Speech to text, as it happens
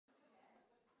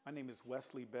My name is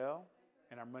Wesly Bell,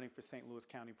 and I'm running for St. Louis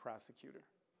County Prosecutor.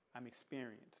 I'm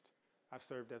experienced. I've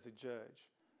served as a judge.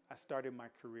 I started my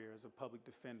career as a public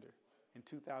defender. In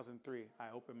 2003, I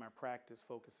opened my practice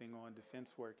focusing on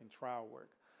defense work and trial work.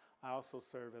 I also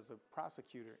serve as a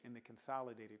prosecutor in the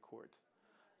consolidated courts.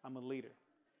 I'm a leader.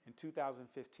 In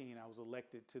 2015, I was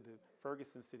elected to the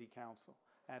Ferguson City Council.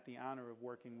 I had the honor of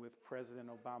working with President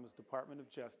Obama's Department of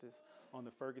Justice on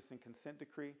the Ferguson consent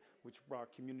decree, which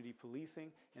brought community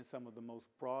policing and some of the most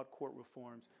broad court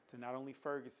reforms to not only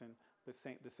Ferguson, but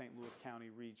the St. Louis County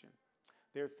region.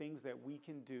 There are things that we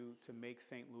can do to make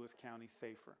St. Louis County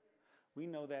safer. We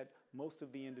know that most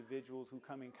of the individuals who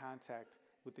come in contact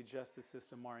with the justice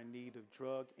system are in need of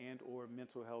drug and/or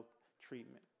mental health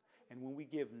treatment. And when we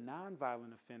give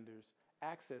nonviolent offenders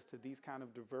access to these kind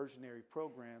of diversionary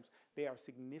programs, they are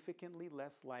significantly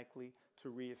less likely to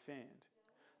reoffend.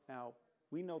 Now,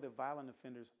 we know that violent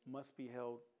offenders must be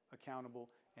held accountable,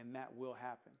 and that will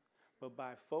happen. But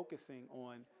by focusing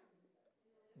on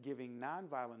giving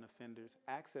nonviolent offenders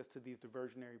access to these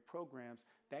diversionary programs,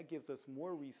 that gives us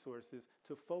more resources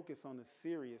to focus on the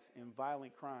serious and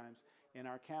violent crimes in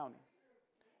our county.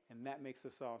 And that makes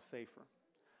us all safer.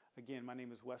 Again, my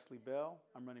name is Wesly Bell.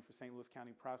 I'm running for St. Louis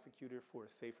County Prosecutor for a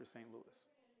safer St. Louis.